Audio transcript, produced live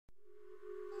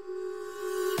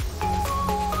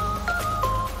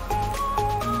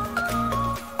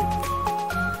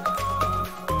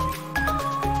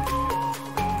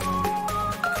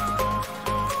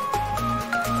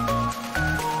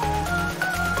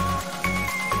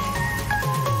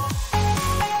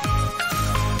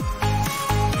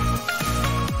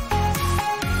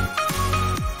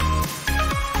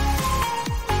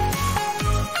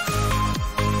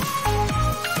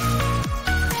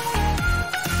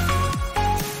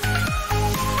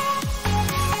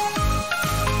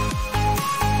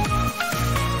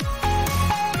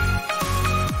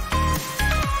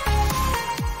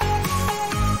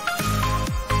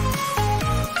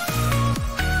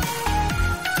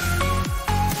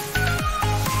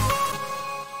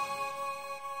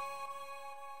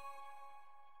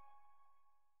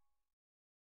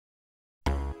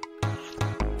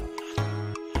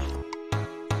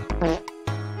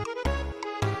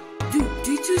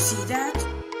see that?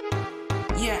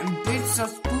 Yeah, and Bert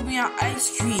starts pooping out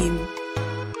ice cream.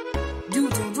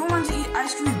 Dude, I don't want to eat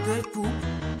ice cream with bird poop.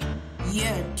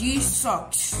 Yeah, these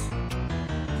sucks.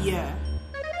 Yeah.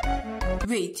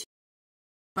 Wait.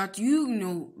 But you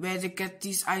know where to get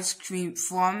this ice cream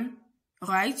from,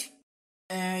 right?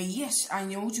 Yes, I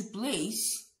know the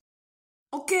place.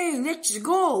 Okay, let's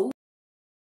go.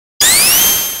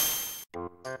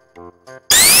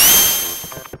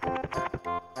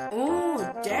 Oh,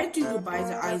 there do you buy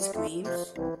the ice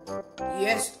creams?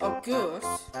 Yes, of course.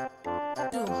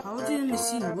 So, how the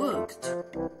machine worked?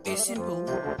 It's simple.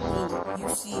 So, you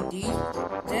see this?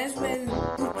 That's where you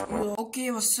put your... Okay,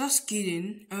 I was just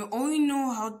kidding. I only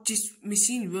know how this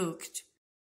machine worked.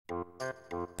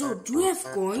 So, do you have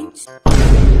coins?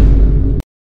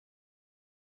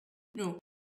 No. No,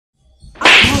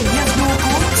 you have no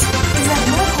coins? If you have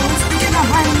no coins, we cannot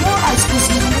buy more ice cream.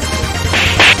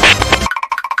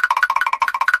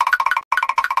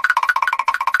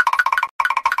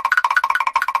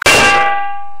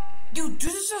 Dude,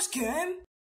 this is a scam?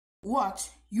 What?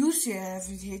 You say I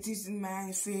haven't hit it in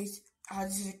my face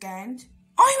as I can't?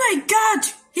 Oh my god!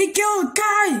 He killed a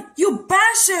guy! You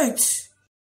bastards!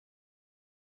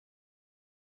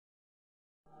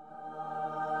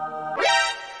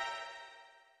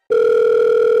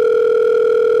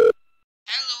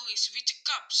 Hello, it's with the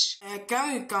cops.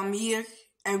 Can you come here?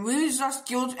 And we just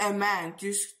killed a man,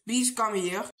 just please come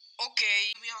here.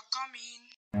 Okay, we are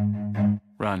coming.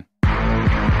 Run.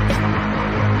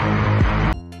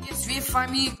 Yes, we have 5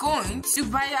 million coins to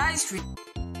buy ice cream.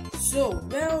 So,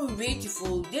 where are we waiting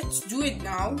for? Let's do it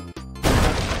now.